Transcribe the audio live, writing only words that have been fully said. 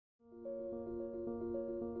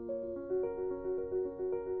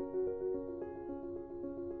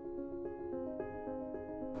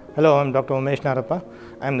Hello, I am Dr. Umesh Narappa.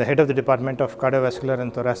 I am the head of the Department of Cardiovascular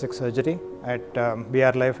and Thoracic Surgery at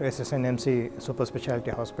BR Life SSNMC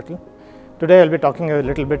Superspecialty Hospital. Today I will be talking a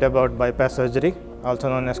little bit about bypass surgery, also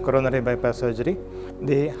known as coronary bypass surgery.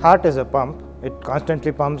 The heart is a pump. It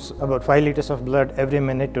constantly pumps about 5 liters of blood every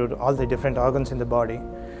minute to all the different organs in the body.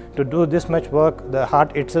 To do this much work, the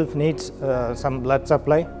heart itself needs some blood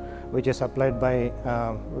supply, which is supplied by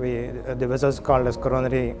the vessels called as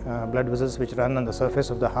coronary blood vessels, which run on the surface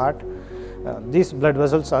of the heart. These blood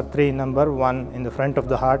vessels are 3 in number, one in the front of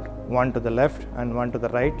the heart, one to the left and one to the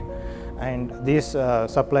right, and these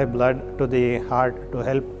supply blood to the heart to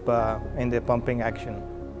help in the pumping action.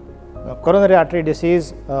 Coronary artery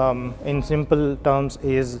disease, in simple terms,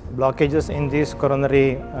 is blockages in these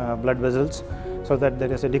coronary blood vessels, so that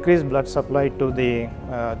there is a decreased blood supply to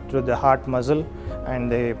the heart muscle,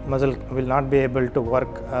 and the muscle will not be able to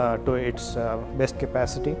work to its best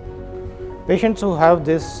capacity. Patients who have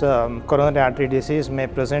this coronary artery disease may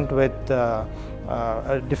present with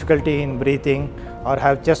difficulty in breathing or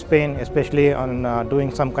have chest pain, especially on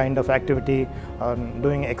doing some kind of activity, or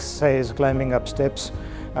doing exercise, climbing up steps,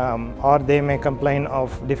 or they may complain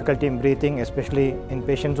of difficulty in breathing, especially in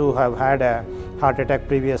patients who have had a heart attack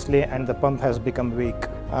previously and the pump has become weak.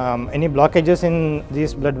 Any blockages in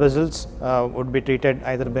these blood vessels would be treated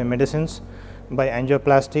either by medicines, by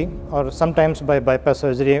angioplasty, or sometimes by bypass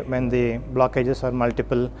surgery when the blockages are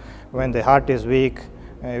multiple, when the heart is weak,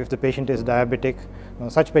 if the patient is diabetic.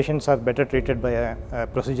 Such patients are better treated by a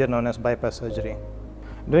procedure known as bypass surgery.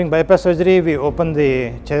 During bypass surgery, we open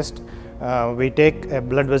the chest. We take a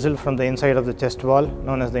blood vessel from the inside of the chest wall,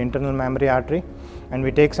 known as the internal mammary artery, and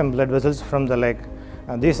we take some blood vessels from the leg.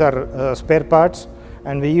 These are spare parts,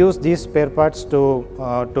 and we use these spare parts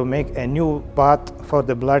to make a new path for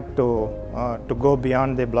the blood to go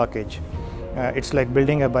beyond the blockage. It's like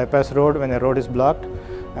building a bypass road when a road is blocked,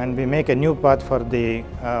 and we make a new path for the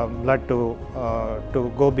blood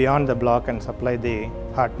to go beyond the block and supply the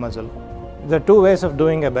heart muscle. There are 2 ways of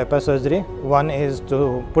doing a bypass surgery. One is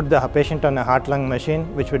to put the patient on a heart-lung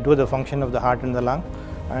machine, which will do the function of the heart and the lung,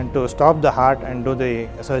 and to stop the heart and do the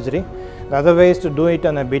surgery. The other way is to do it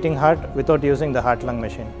on a beating heart without using the heart-lung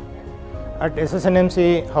machine. At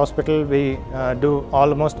SSNMC hospital, we do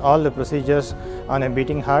almost all the procedures on a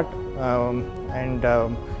beating heart, and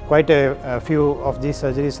quite a few of these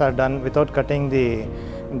surgeries are done without cutting the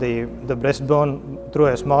breastbone through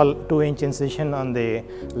a small 2-inch incision on the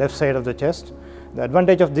left side of the chest. The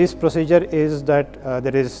advantage of this procedure is that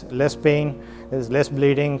there is less pain, there is less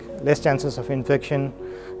bleeding, less chances of infection,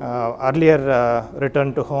 earlier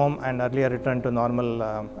return to home, and earlier return to normal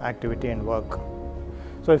activity and work.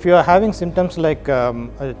 So if you are having symptoms like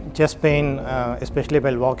chest pain, especially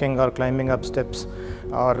while walking or climbing up steps,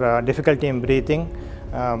 or difficulty in breathing,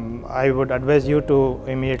 I would advise you to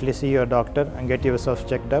immediately see your doctor and get yourself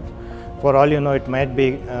checked up. For all you know, it might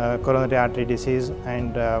be coronary artery disease,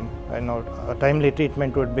 and a timely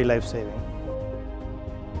treatment would be life-saving.